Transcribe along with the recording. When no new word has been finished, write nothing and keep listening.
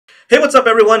Hey, what's up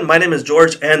everyone? My name is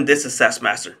George and this is SaaS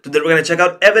Master. Today we're going to check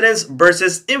out evidence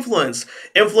versus influence.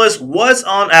 Influence was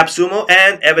on Appsumo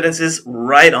and evidence is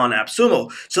right on Appsumo.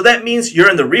 So that means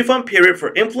you're in the refund period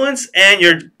for influence and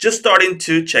you're just starting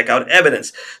to check out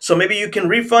evidence. So maybe you can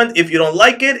refund if you don't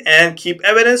like it and keep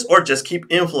evidence, or just keep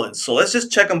influence. So let's just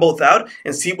check them both out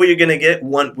and see what you're going to get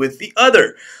one with the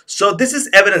other. So this is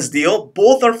evidence deal.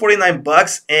 Both are 49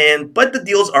 bucks but the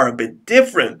deals are a bit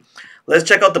different. Let's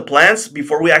check out the plans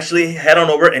before we actually head on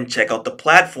over and check out the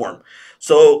platform.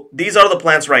 So these are the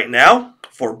plans right now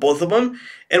for both of them.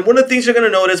 And one of the things you're going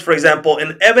to notice, for example,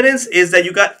 in evidence is that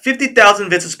you got 50,000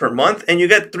 visits per month and you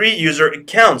get 3 user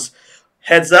accounts.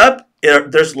 Heads up,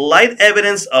 there's light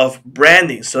evidence of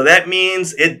branding. So that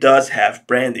means it does have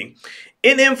branding.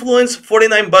 In influence,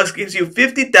 49 bucks gives you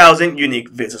 50,000 unique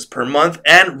visits per month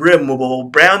and removable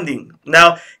branding.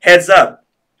 Now, heads up.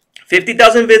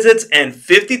 50,000 visits and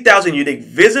 50,000 unique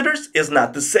visitors is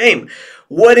not the same.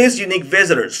 What is unique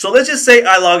visitors? So let's just say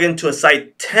I log into a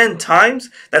site 10 times.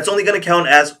 That's only going to count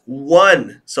as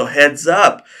 1. So heads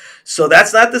up. So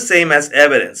that's not the same as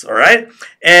evidence, all right?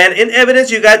 And in evidence,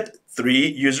 you got 3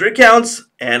 user accounts,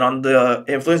 and on the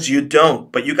influence, you don't.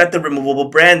 But you got the removable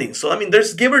branding. So, I mean,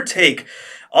 there's give or take.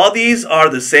 All these are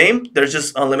the same. There's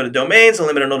just unlimited domains,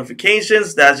 unlimited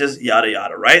notifications. That's just yada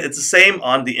yada, right? It's the same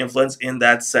on the influence in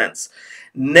that sense.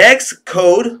 Next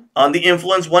code on the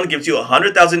influence one gives you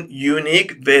 100,000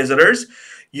 unique visitors.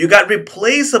 You got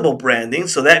replaceable branding.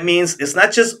 So that means it's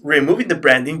not just removing the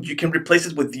branding. You can replace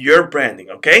it with your branding,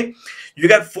 okay? You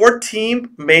got 4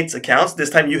 teammates accounts. This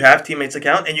time you have teammates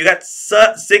account. And you got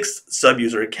 6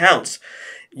 sub-user accounts.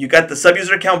 You got the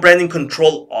sub-user account branding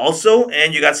control also,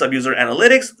 and you got sub-user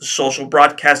analytics, social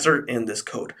broadcaster in this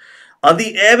code. On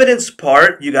the evidence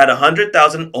part, you got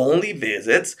 100,000 only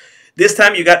visits. This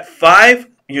time you got 5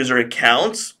 user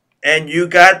accounts, and you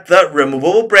got the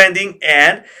removable branding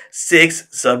and 6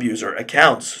 sub-user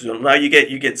accounts. So now you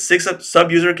get 6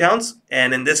 sub-user accounts,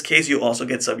 and in this case you also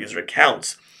get sub-user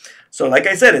accounts. So like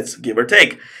I said, it's give or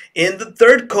take. In the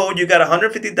third code, you got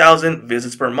 150,000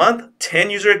 visits per month, 10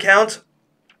 user accounts,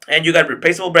 and you got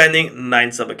replaceable branding,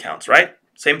 9 sub accounts, right?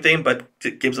 Same thing, but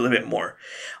it gives a little bit more.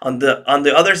 On the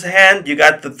other hand, you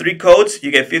got the 3 codes.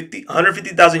 You get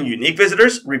 150,000 unique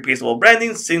visitors, replaceable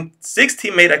branding, 6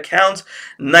 teammate accounts,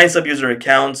 9 sub-user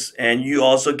accounts, and you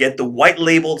also get the white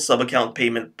label sub-account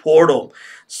payment portal.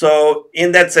 So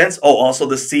in that sense, also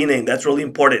the CNAME, that's really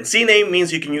important. CNAME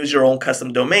means you can use your own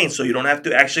custom domain, so you don't have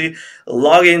to actually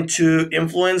log into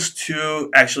Influence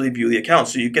to actually view the account.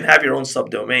 So you can have your own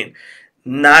subdomain.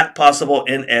 Not possible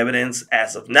in evidence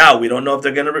as of now. We don't know if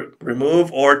they're going to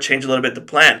remove or change a little bit the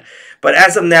plan. But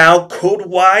as of now,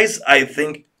 code-wise, I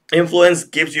think influence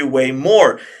gives you way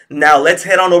more. Now, let's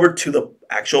head on over to the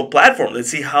actual platform.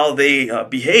 Let's see how they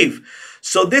behave.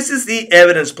 So this is the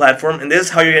evidence platform, and this is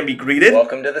how you're going to be greeted.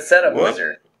 Welcome to the setup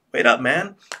wizard. Wait up,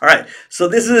 man. All right, so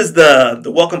this is the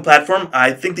welcome platform.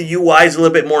 I think the UI is a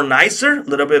little bit more nicer, a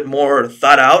little bit more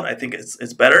thought out. I think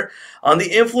it's better. On the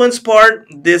influence part,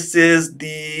 this is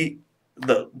the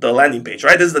landing page,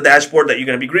 right? This is the dashboard that you're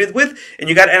going to be greeted with. And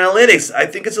you got analytics. I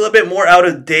think it's a little bit more out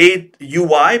of date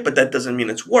UI, but that doesn't mean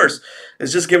it's worse.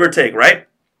 It's just give or take, right?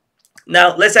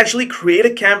 Now, let's actually create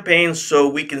a campaign so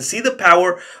we can see the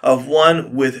power of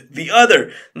one with the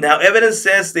other. Now, evidence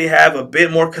says they have a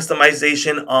bit more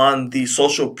customization on the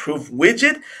social proof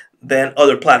widget than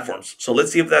other platforms. So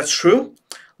let's see if that's true.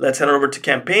 Let's head over to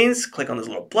campaigns, click on this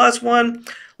little plus one.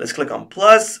 Let's click on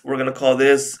plus. We're going to call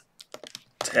this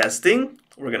testing.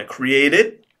 We're going to create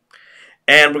it.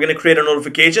 And we're going to create a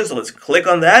notification. So let's click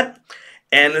on that.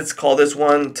 And let's call this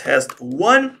one test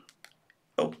 1.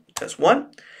 Oh, test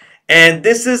 1. And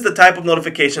this is the type of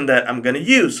notification that I'm going to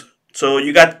use. So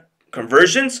you got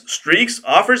conversions, streaks,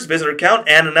 offers, visitor count,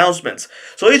 and announcements.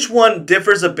 So each one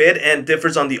differs a bit and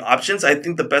differs on the options. I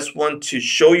think the best one to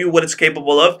show you what it's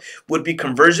capable of would be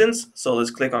conversions. So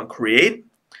let's click on create.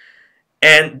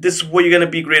 And this is what you're going to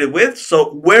be greeted with.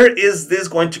 So where is this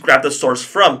going to grab the source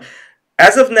from?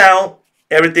 As of now,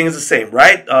 everything is the same,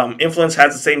 right? Influence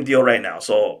has the same deal right now.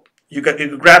 So you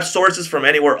can grab sources from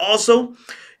anywhere also.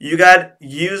 You got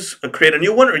create a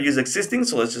new one or use existing.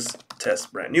 So let's just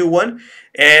test brand new one.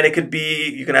 And it could be,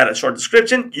 you can add a short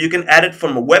description. You can add it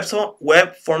from a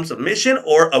web form submission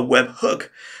or a webhook.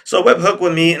 So a webhook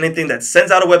would mean anything that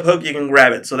sends out a webhook, you can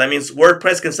grab it. So that means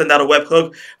WordPress can send out a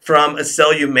webhook from a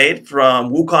sale you made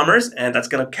from WooCommerce, and that's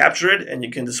going to capture it and you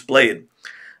can display it.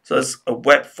 So it's a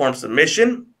web form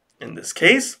submission in this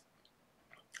case.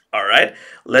 All right,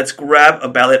 let's grab a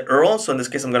valid URL. So in this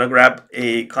case, I'm going to grab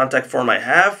a contact form I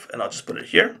have, and I'll just put it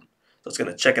here. So it's going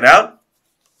to check it out.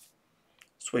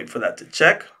 Let's wait for that to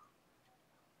check.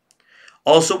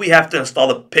 Also, we have to install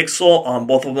the pixel on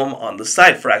both of them on the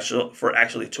side for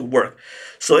actually to work.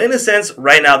 So in a sense,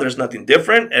 right now there's nothing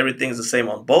different. Everything is the same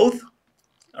on both.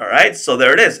 All right, so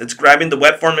there it is. It's grabbing the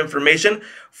web form information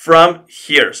from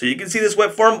here. So you can see this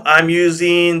web form. I'm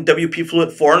using WP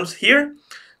Fluid Forms here.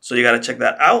 So you got to check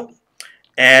that out.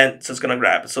 And so it's going to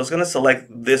grab it. So it's going to select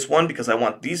this one because I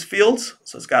want these fields.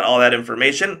 So it's got all that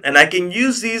information. And I can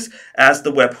use these as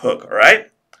the webhook, all right?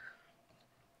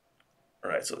 All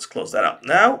right, so let's close that out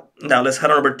now. Now let's head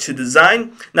on over to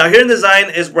design. Now here in design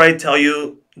is where I tell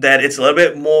you that it's a little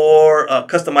bit more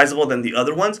customizable than the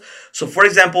other ones. So for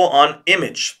example, on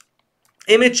image,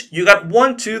 you got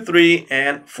 1, 2, 3,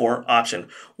 and 4 option.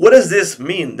 What does this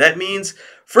mean? That means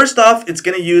first off, it's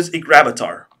going to use a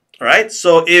gravatar. All right.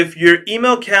 So if your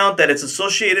email account that it's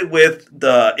associated with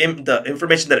the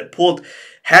information that it pulled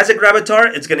has a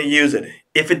gravatar, it's going to use it.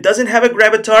 If it doesn't have a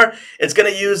gravatar, it's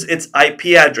going to use its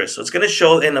IP address. So it's going to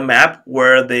show in the map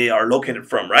where they are located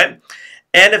from, right?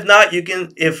 And if not,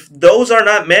 if those are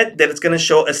not met, then it's going to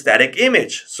show a static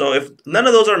image. So if none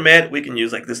of those are met, we can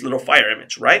use like this little fire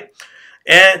image, right?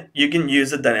 And you can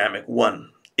use a dynamic one.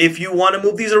 If you want to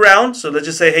move these around, so let's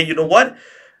just say, hey, you know what?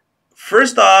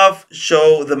 First off,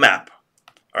 show the map.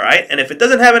 All right. And if it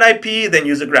doesn't have an IP, then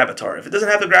use a gravatar. If it doesn't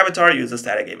have the gravatar, use a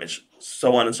static image,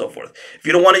 so on and so forth. If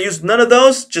you don't want to use none of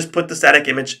those, just put the static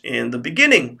image in the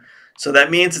beginning. So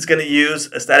that means it's going to use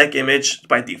a static image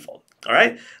by default. All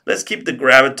right. Let's keep the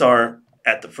gravatar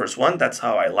at the first one. That's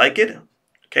how I like it.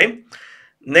 Okay.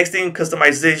 Next thing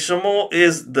customizable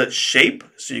is the shape.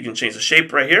 So you can change the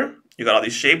shape right here. You got all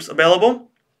these shapes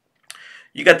available.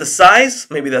 You got the size.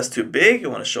 Maybe that's too big. You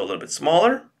want to show a little bit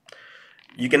smaller.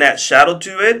 You can add shadow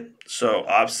to it. So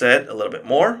offset a little bit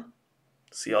more.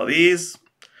 See all these?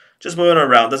 Just moving it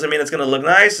around. Doesn't mean it's going to look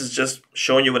nice. It's just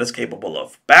showing you what it's capable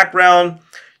of. Background.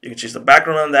 You can change the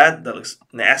background on that. That looks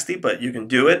nasty, but you can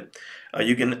do it.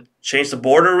 You can change the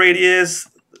border radius.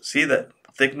 See the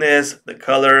thickness, the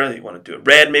color. You want to do it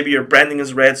red. Maybe your branding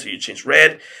is red, so you change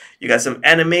red. You got some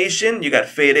animation. You got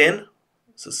fade in.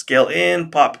 So scale in,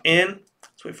 pop in.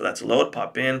 Let's wait for that to load.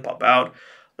 Pop in, pop out.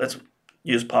 Let's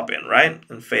use pop in, right?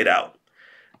 And fade out.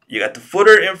 You got the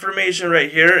footer information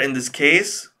right here. In this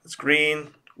case, it's green.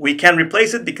 We can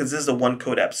replace it because this is a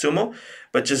one-code Appsumo,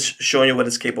 but just showing you what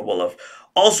it's capable of.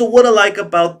 Also, what I like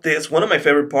about this, one of my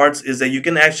favorite parts is that you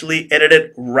can actually edit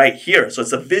it right here. So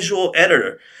it's a visual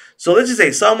editor. So let's just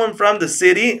say someone from the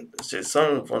city, let's say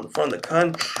someone from the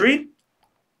country,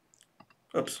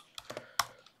 oops,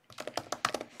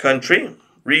 country,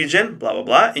 region, blah, blah,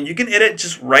 blah. And you can edit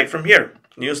just right from here.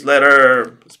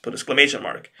 Newsletter, let's put exclamation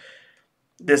mark.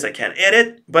 This I can't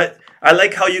edit, but I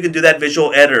like how you can do that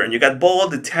visual editor. And you got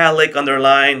bold, italic,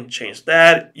 underline, change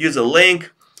that, use a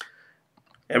link.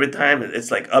 Every time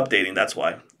it's like updating, that's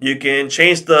why. You can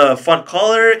change the font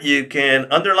color, you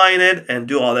can underline it, and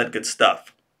do all that good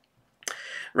stuff.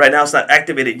 Right now it's not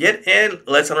activated yet, and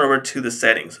let's head over to the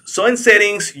settings. So in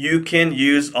settings, you can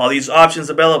use all these options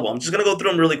available. I'm just going to go through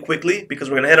them really quickly because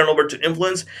we're going to head on over to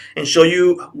influence and show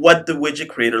you what the widget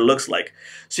creator looks like.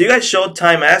 So you guys showed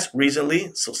time as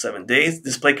recently, so 7 days.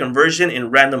 Display conversion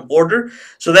in random order.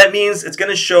 So that means it's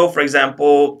going to show, for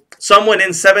example, someone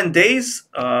in 7 days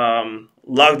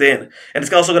logged in, and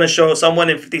it's also going to show someone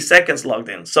in 50 seconds logged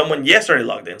in, someone yesterday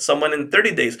logged in, someone in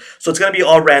 30 days. So it's going to be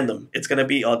all random. It's going to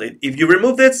be all day. If you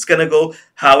remove this, it's going to go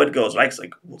how it goes, right? It's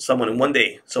like someone in 1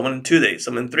 day, someone in 2 days,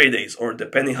 someone in 3 days, or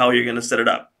depending how you're going to set it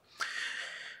up.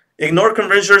 Ignore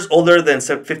conversions older than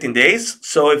 15 days.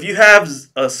 So if you have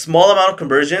a small amount of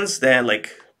conversions, then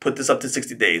like put this up to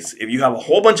 60 days. If you have a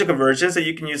whole bunch of conversions, that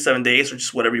you can use 7 days or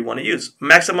just whatever you want to use.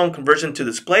 Maximum conversion to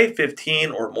display,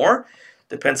 15 or more.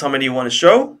 Depends how many you want to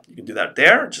show. You can do that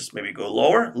there. Just maybe go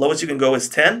lower. Lowest you can go is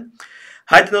 10.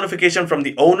 Hide the notification from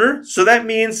the owner. So that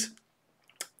means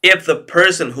if the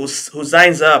person who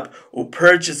signs up, who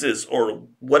purchases, or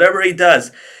whatever he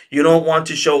does, you don't want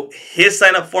to show his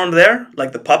sign-up form there,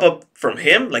 like the pop-up from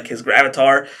him, like his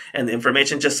gravatar and the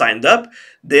information just signed up,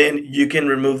 then you can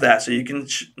remove that. So you can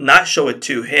not show it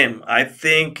to him. I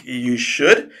think you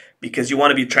should because you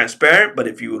want to be transparent, but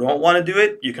if you don't want to do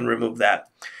it, you can remove that.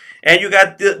 And you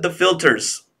got the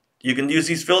filters. You can use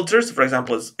these filters. For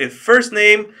example, if first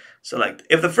name, select.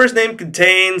 If the first name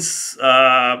contains,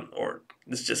 or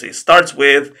let's just say starts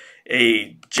with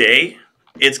a J,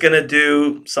 it's going to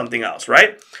do something else,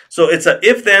 right? So it's a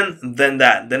if then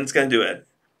that. Then it's going to do it,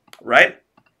 right?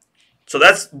 So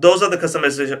those are the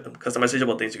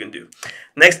customizable things you can do.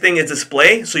 Next thing is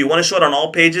display. So you want to show it on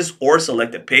all pages or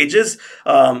selected pages.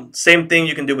 Same thing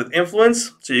you can do with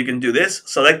influence. So you can do this,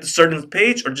 select a certain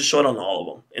page or just show it on all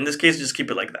of them. In this case, just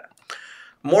keep it like that.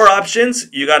 More options.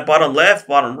 You got bottom left,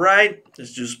 bottom right.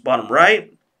 Let's just bottom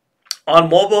right. On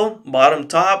mobile, bottom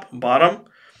top, bottom.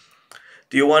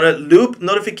 Do you want to loop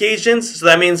notifications? So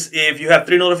that means if you have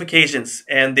 3 notifications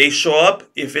and they show up,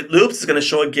 if it loops, it's going to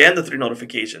show again the 3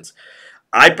 notifications.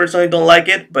 I personally don't like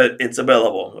it, but it's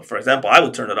available. For example, I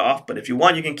would turn it off, but if you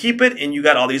want, you can keep it, and you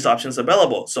got all these options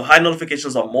available. So hide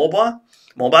notifications on mobile,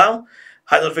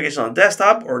 hide notifications on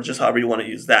desktop, or just however you want to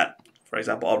use that. For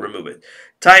example, I'll remove it.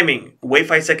 Timing, wait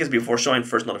 5 seconds before showing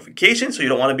first notification. So you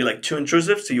don't want to be like too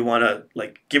intrusive. So you want to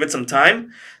like give it some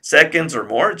time, seconds or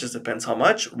more. It just depends how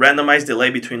much. Randomize delay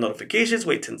between notifications.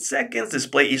 Wait 10 seconds.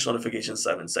 Display each notification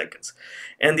 7 seconds.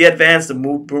 And the advanced, the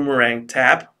move boomerang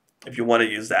tab, if you want to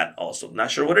use that also.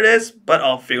 Not sure what it is, but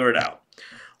I'll figure it out.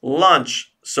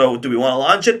 Launch. So do we want to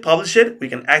launch it, publish it? We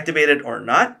can activate it or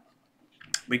not.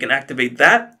 We can activate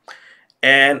that.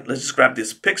 And let's just grab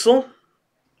this pixel.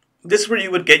 This is where you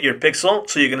would get your pixel,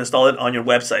 so you can install it on your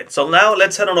website. So now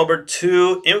let's head on over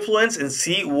to Influence and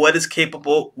see what is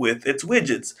capable with its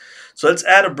widgets. So let's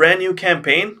add a brand new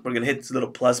campaign. We're going to hit this little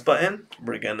plus button.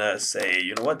 We're going to say,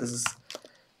 you know what, this is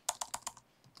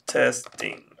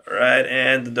testing. All right,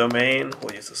 and the domain,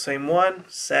 we'll use the same one,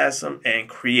 SASM, and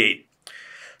create.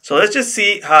 So let's just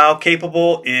see how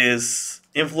capable is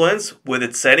Influence with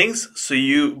its settings. So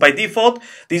you, by default,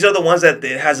 these are the ones that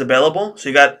it has available. So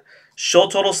you got show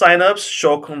total signups,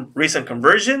 show recent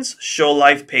conversions, show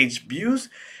live page views,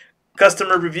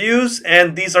 customer reviews,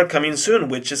 and these are coming soon,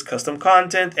 which is custom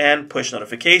content and push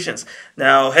notifications.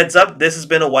 Now, heads up, this has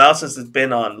been a while since it's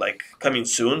been on like coming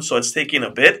soon, so it's taking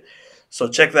a bit. So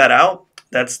check that out.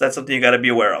 That's something you got to be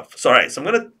aware of. So all right, so I'm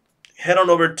gonna head on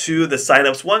over to the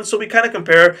signups one, so we kind of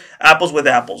compare apples with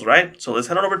apples, right? So let's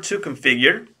head on over to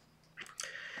configure,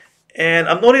 and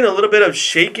I'm noting a little bit of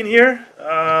shaking here.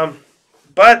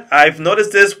 But I've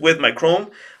noticed this with my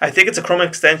Chrome. I think it's a Chrome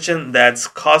extension that's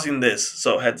causing this.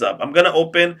 So heads up. I'm going to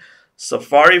open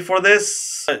Safari for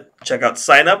this. Check out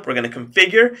sign up. We're going to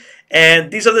configure.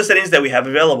 And these are the settings that we have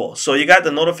available. So you got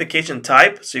the notification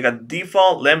type. So you got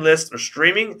default, limbless, or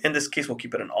streaming. In this case, we'll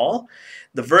keep it on all.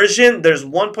 The version, there's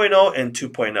 1.0 and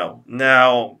 2.0.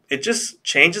 Now, it just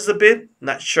changes a bit.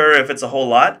 Not sure if it's a whole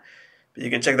lot. But you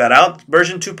can check that out.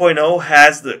 Version 2.0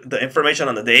 has the information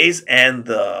on the days and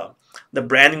the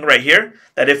branding right here,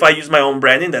 that if I use my own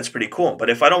branding, that's pretty cool. But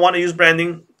if I don't want to use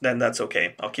branding, then that's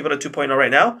okay. I'll keep it at 2.0 right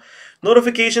now.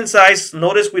 Notification size,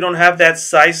 notice we don't have that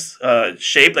size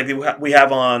shape like we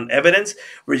have on evidence,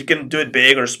 where you can do it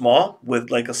big or small with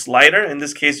like a slider. In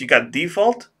this case, you got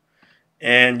default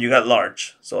and you got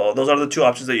large. So those are the two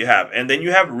options that you have. And then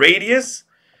you have radius.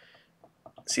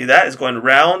 See that? It's going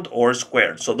round or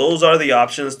square. So those are the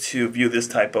options to view this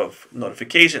type of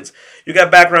notifications. You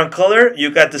got background color, you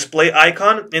got display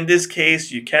icon. In this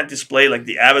case, you can't display like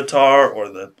the avatar or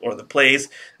the place.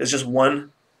 It's just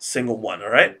one single one, all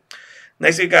right?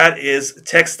 Next we got is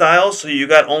text style. So you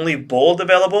got only bold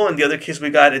available. In the other case, we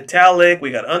got italic,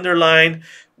 we got underline,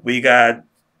 we got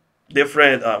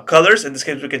different colors. In this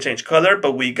case, we can change color,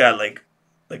 but we got like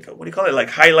what do you call it? Like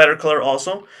highlighter color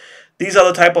also. These are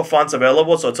the type of fonts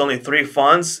available, so it's only 3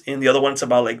 fonts. In the other one, it's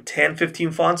about like 10,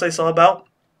 15 fonts I saw about.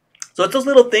 So it's those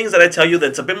little things that I tell you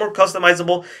that's a bit more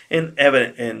customizable in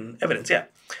evidence. Yeah.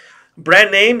 Brand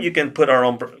name, you can put your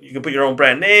own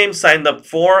brand name. Signed up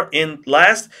for in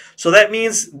last. So that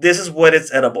means this is what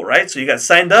it's editable, right? So you got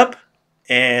signed up,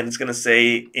 and it's gonna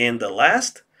say in the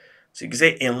last. So you can say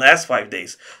in last 5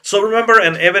 days. So remember,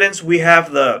 in evidence we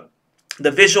have the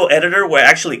visual editor where I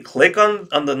actually click on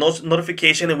the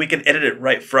notification and we can edit it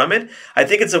right from it. I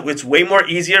think it's way more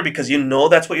easier because you know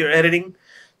that's what you're editing.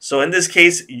 So in this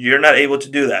case, you're not able to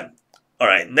do that. All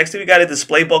right, next thing we got is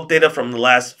display bulk data from the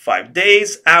last 5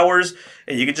 days, hours,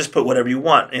 and you can just put whatever you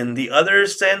want. In the other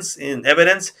sense, in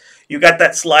evidence, you got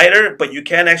that slider, but you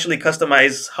can actually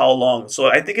customize how long. So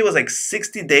I think it was like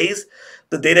 60 days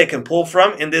the data it can pull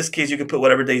from. In this case, you can put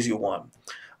whatever days you want.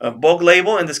 Bulk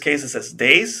label, in this case, it says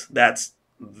days. That's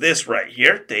this right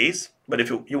here, days. But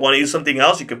if you want to use something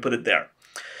else, you can put it there.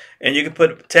 And you can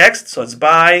put text, so it's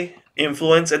by,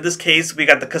 influence. In this case, we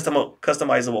got the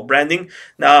customizable branding.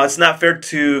 Now, it's not fair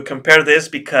to compare this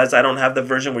because I don't have the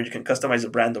version where you can customize the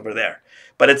brand over there.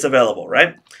 But it's available,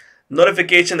 right?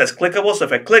 Notification that's clickable, so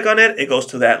if I click on it, it goes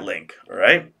to that link, all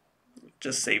right?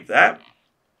 Just save that.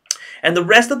 And the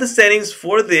rest of the settings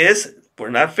for this, we're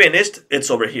not finished,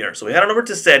 it's over here. So we head on over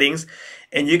to settings,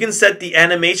 and you can set the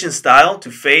animation style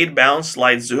to fade, bounce,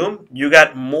 slide, zoom. You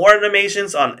got more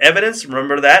animations on evidence,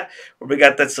 remember that, where we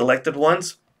got that selected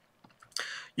ones.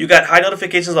 You got high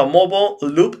notifications on mobile,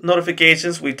 loop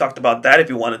notifications, we talked about that if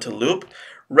you wanted to loop.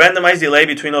 Randomize delay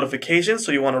between notifications,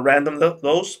 so you want to random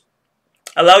those.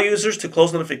 Allow users to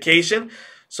close notification.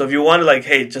 So if you want to like,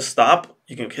 hey, just stop,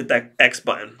 you can hit that X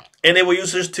button. Enable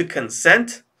users to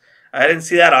consent. I didn't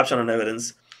see that option on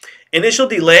evidence. Initial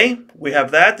delay, we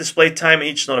have that. Display time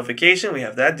each notification, we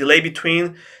have that. Delay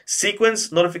between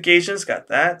sequence notifications, got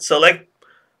that. Select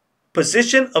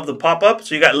position of the pop-up,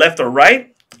 so you got left or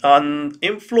right. On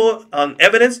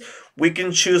evidence, we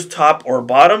can choose top or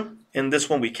bottom. In this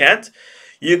one, we can't.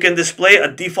 You can display a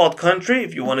default country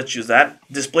if you want to choose that.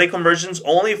 Display conversions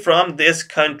only from this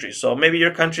country. So maybe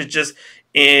your country is just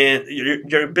in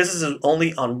your business is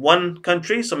only on one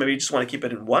country, so maybe you just want to keep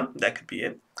it in one. That could be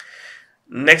it.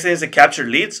 Next thing is to capture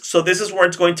leads. So this is where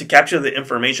it's going to capture the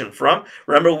information from.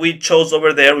 Remember, we chose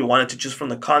over there, we wanted to choose from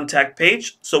the contact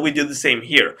page. So we do the same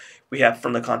here. We have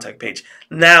from the contact page.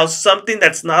 Now, something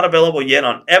that's not available yet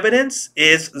on evidence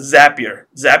is Zapier.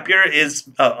 Zapier is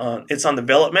it's on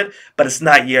development, but it's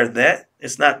not yet there.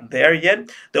 It's not there yet.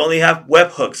 They only have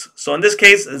webhooks. So in this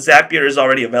case, Zapier is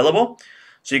already available.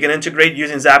 So you can integrate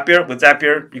using Zapier. With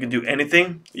Zapier, you can do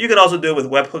anything. You can also do it with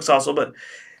webhooks also, but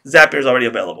Zapier is already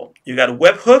available. You got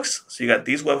webhooks, so you got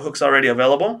these webhooks already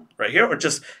available right here, or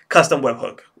just custom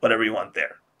webhook, whatever you want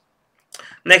there.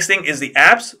 Next thing is the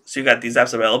apps, so you got these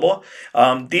apps available.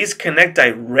 These connect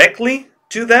directly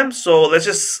to them, so let's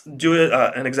just do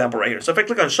an example right here. So if I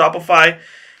click on Shopify,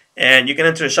 and you can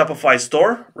enter the Shopify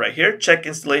store right here, check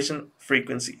installation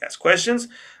frequency, ask questions,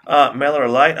 Mailer or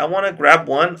Light. I want to grab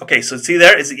one. Okay, so see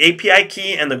there, it's the API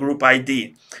key and the group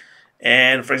ID.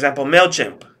 And for example,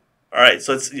 MailChimp. All right,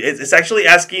 so it's actually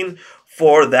asking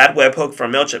for that webhook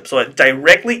from MailChimp. So it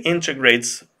directly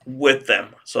integrates with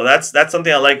them. So that's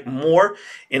something I like more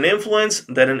in influence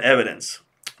than in evidence.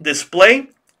 Display,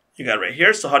 you got right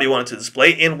here. So how do you want it to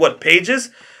display? In what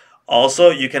pages? Also,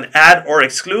 you can add or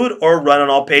exclude or run on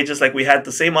all pages like we had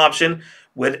the same option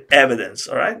with evidence.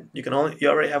 All right, you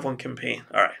already have one campaign.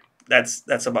 All right,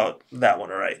 that's about that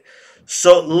one. All right.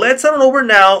 So let's head on over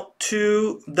now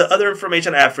to the other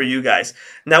information I have for you guys.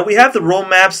 Now we have the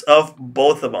roadmaps of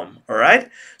both of them, all right?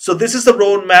 So this is the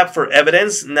roadmap for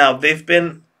evidence. Now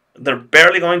they're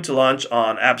barely going to launch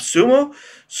on Appsumo,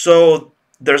 so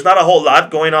there's not a whole lot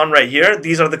going on right here.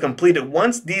 These are the completed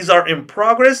ones. These are in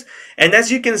progress. And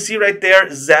as you can see right there,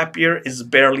 Zapier is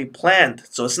barely planned.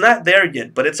 So it's not there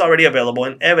yet, but it's already available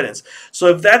in evidence. So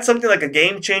if that's something like a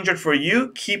game changer for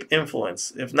you, keep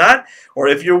influence. If not, or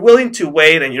if you're willing to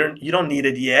wait and you don't need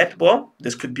it yet, well,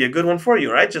 this could be a good one for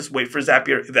you, right? Just wait for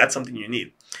Zapier if that's something you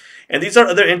need. And these are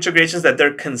other integrations that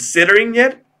they're considering,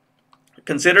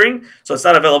 so it's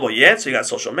not available yet. So you got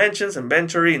social mentions,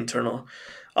 inventory, internal,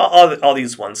 all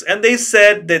these ones. And they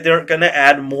said that they're going to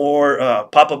add more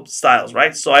pop-up styles,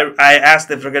 right? So I asked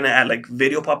if they're going to add like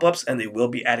video pop-ups, and they will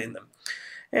be adding them.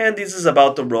 And this is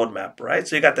about the roadmap, right?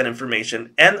 So you got that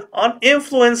information. And on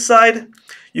influence side,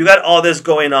 you got all this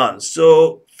going on.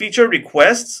 So feature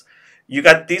requests, you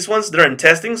got these ones that are in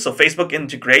testing. So Facebook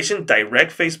integration,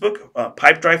 direct Facebook,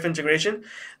 Pipedrive integration.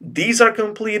 These are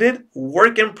completed,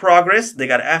 work in progress. They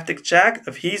got Aftic Chat,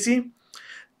 Easy.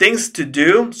 Things to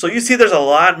do. So you see there's a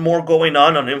lot more going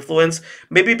on influence,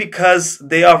 maybe because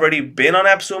they already been on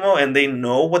Appsumo and they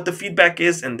know what the feedback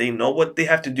is and they know what they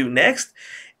have to do next.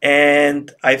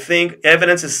 And I think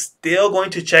evidence is still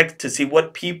going to check to see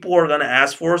what people are going to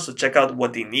ask for, so check out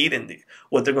what they need and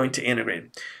what they're going to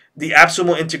integrate. The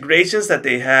Appsumo integrations that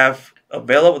they have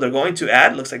available, they're going to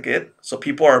add, looks like it. So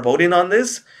people are voting on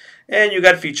this, and you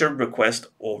got feature request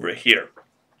over here.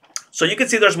 So you can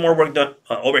see there's more work done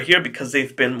over here because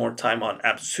they've been more time on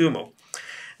Appsumo.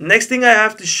 Next thing I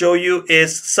have to show you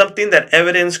is something that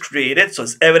evidence created. So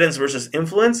it's evidence versus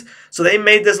influence. So they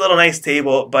made this little nice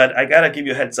table, but I gotta give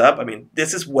you a heads up. I mean,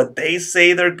 this is what they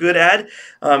say they're good at.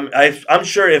 I'm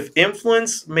sure if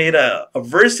influence made a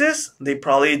versus, they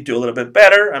probably do a little bit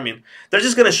better. I mean, they're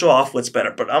just gonna show off what's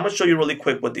better, but I'm gonna show you really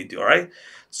quick what they do, all right?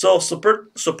 So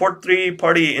support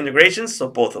three-party integrations, so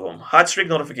both of them. Hot streak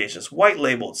notifications, white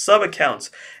labeled, sub-accounts,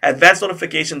 advanced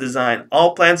notification design,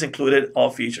 all plans included,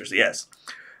 all features, yes.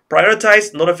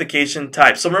 Prioritize notification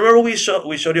type. So remember we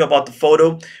showed you about the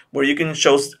photo where you can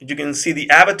see the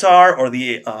avatar or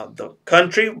the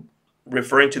country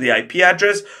referring to the IP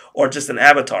address or just an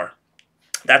avatar.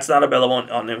 That's not available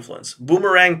on influence.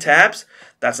 Boomerang tabs,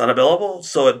 that's not available.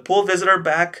 So it pull visitor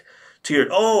back to your,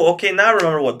 oh, okay, now I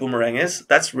remember what Boomerang is.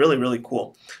 That's really, really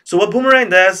cool. So what Boomerang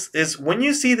does is when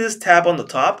you see this tab on the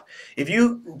top, if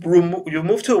you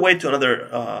move to away to another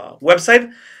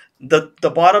website,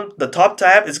 the top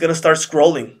tab is going to start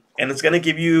scrolling, and it's going to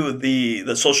give you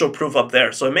the social proof up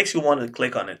there. So it makes you want to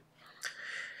click on it.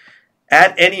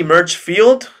 Add any merge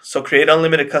field, so create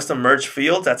unlimited custom merge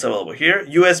fields, that's available here.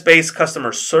 US-based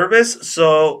customer service,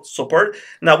 so support.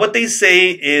 Now what they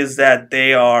say is that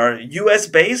they are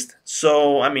US-based,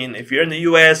 so I mean if you're in the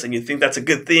US and you think that's a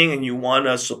good thing and you want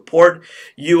to support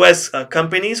US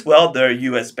companies, well, they're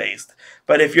US-based.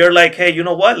 But if you're like, hey, you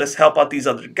know what, let's help out these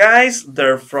other guys,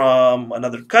 they're from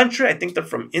another country, I think they're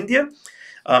from India.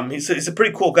 He's a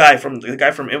pretty cool guy, from the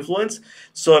guy from Influence.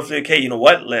 So if okay, you know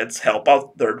what, let's help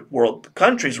out third world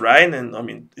countries, right? And I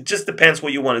mean, it just depends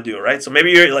what you want to do, right? So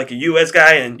maybe you're like a US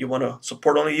guy and you want to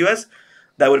support only US,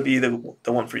 that would be the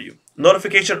one for you.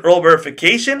 Notification URL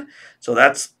verification, so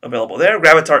that's available there.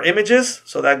 Gravatar images,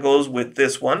 so that goes with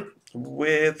this one,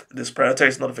 with this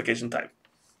prioritized notification type.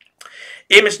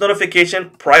 Image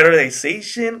notification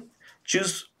prioritization,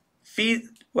 choose feed,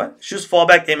 what? Choose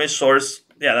fallback image source.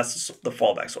 Yeah, that's the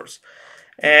fallback source.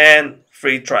 And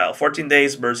free trial, 14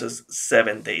 days versus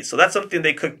 7 days. So that's something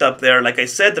they cooked up there. Like I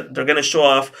said, they're going to show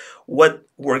off what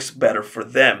works better for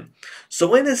them.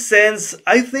 So in a sense,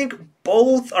 I think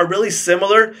both are really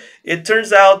similar. It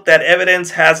turns out that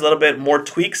Evidence has a little bit more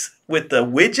tweaks with the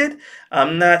widget.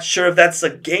 I'm not sure if that's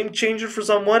a game changer for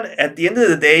someone. At the end of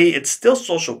the day, it's still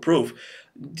social proof.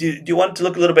 Do you want it to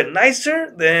look a little bit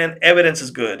nicer? Then Evidence is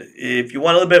good. If you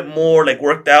want a little bit more like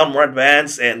worked out, more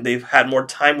advanced, and they've had more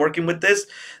time working with this,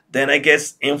 then I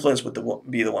guess Influence would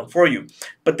be the one for you.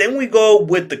 But then we go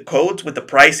with the codes, with the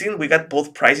pricing. We got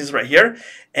both prices right here.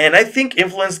 And I think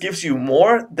Influence gives you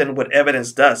more than what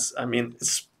Evidence does. I mean,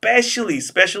 especially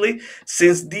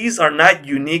since these are not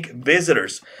unique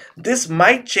visitors. This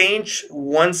might change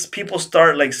once people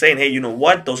start like saying, hey, you know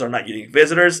what, those are not unique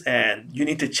visitors and you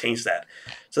need to change that.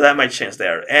 So that might change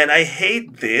there. And I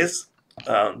hate this,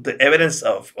 the evidence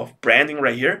of branding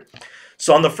right here.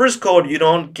 So on the first code, you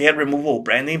don't get removable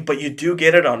branding, but you do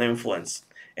get it on Influence.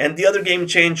 And the other game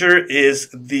changer is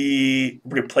the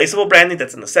replaceable branding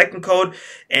that's in the second code.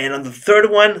 And on the third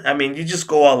one, I mean, you just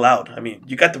go all out. I mean,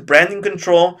 you got the branding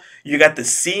control, you got the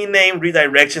CNAME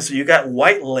redirection, so you got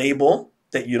white label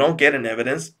that you don't get in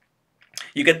Evidence.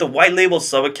 You get the white label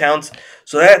sub accounts,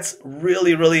 so that's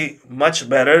really much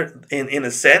better in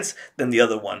a sense than the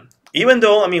other one. Even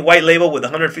though, I mean, white label with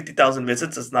 150,000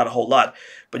 visits is not a whole lot,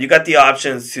 but you got the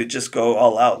options to just go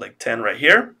all out, like 10 right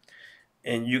here,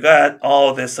 and you got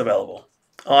all this available.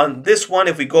 On this one,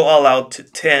 if we go all out to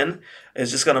 10,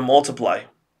 it's just going to multiply.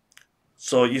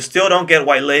 So you still don't get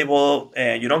white label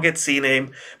and you don't get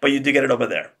CNAME, but you do get it over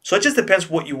there. So it just depends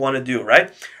what you want to do,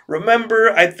 right?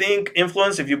 Remember, I think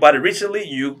Influence, if you bought it recently,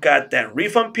 you got that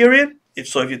refund period.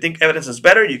 If you think Evidence is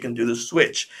better, you can do the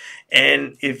switch.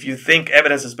 And if you think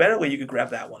Evidence is better, well, you could grab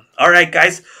that one. All right,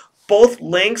 guys, both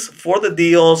links for the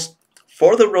deals,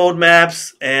 for the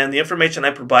roadmaps, and the information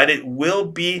I provided will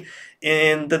be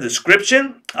in the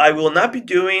description. I will not be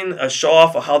doing a show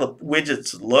off of how the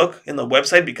widgets look in the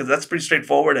website because that's pretty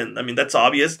straightforward, and I mean that's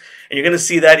obvious, and you're going to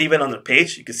see that even on the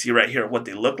page. You can see right here what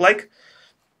they look like.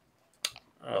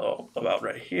 Oh, about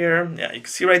right here. Yeah, you can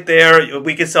see right there.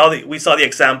 We saw the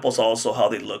examples also how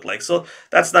they look like. So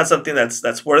that's not something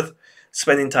that's worth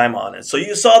spending time on it. So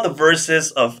you saw the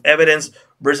versus of Evidence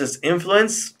versus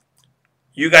Influence.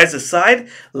 You guys decide.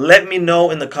 Let me know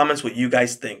in the comments what you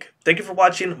guys think. Thank you for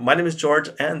watching. My name is George,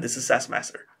 and this is SaaS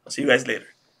Master. I'll see you guys later.